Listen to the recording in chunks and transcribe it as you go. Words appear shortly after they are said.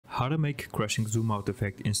How to make crashing zoom out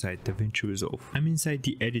effect inside Davinci Resolve. I'm inside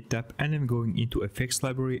the edit tab and I'm going into effects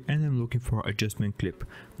library and I'm looking for adjustment clip.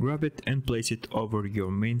 Grab it and place it over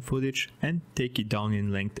your main footage and take it down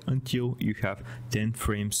in length until you have 10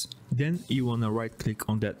 frames. Then you want to right click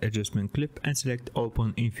on that adjustment clip and select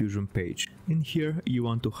open in Fusion page. In here you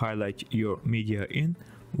want to highlight your media in,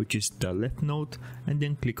 which is the left node, and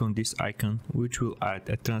then click on this icon, which will add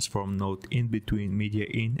a transform node in between media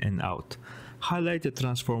in and out. Highlight the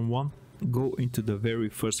transform one, go into the very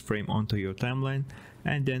first frame onto your timeline,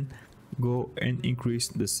 and then go and increase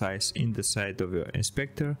the size in the side of your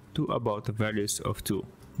inspector to about the values of 2.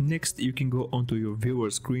 Next you can go onto your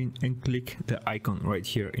viewer screen and click the icon right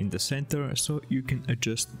here in the center so you can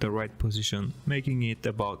adjust the right position, making it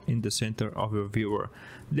about in the center of your viewer.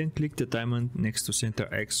 Then click the diamond next to center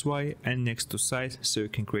XY and next to size so you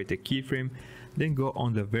can create a keyframe. Then go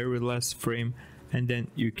on the very last frame and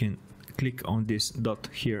then you can click on this dot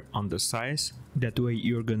here on the size. That way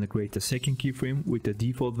you're gonna create a second keyframe with the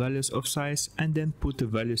default values of size and then put the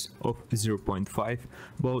values of 0.5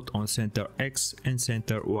 both on center X and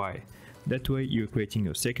center Y. That way you're creating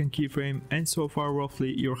your second keyframe, and so far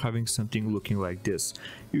roughly you're having something looking like this.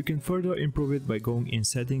 You can further improve it by going in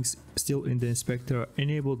settings, still in the inspector,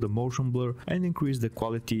 enable the motion blur and increase the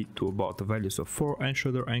quality to about the values of 4 and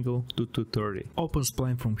shutter angle to 230. Open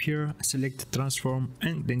spline from here, select transform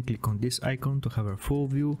and then click on this icon to have a full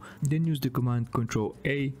view. Then use the command Ctrl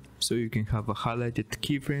A so you can have a highlighted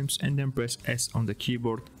keyframes and then press S on the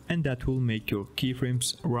keyboard, and that will make your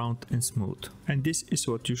keyframes round and smooth. And this is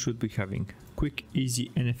what you should be having. Quick,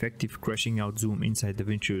 easy and effective crashing out zoom inside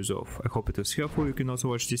Davinci Resolve. I hope it was helpful. You can also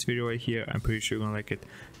watch this video right here. I'm pretty sure you're gonna like it.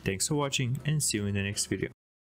 Thanks for watching and see you in the next video.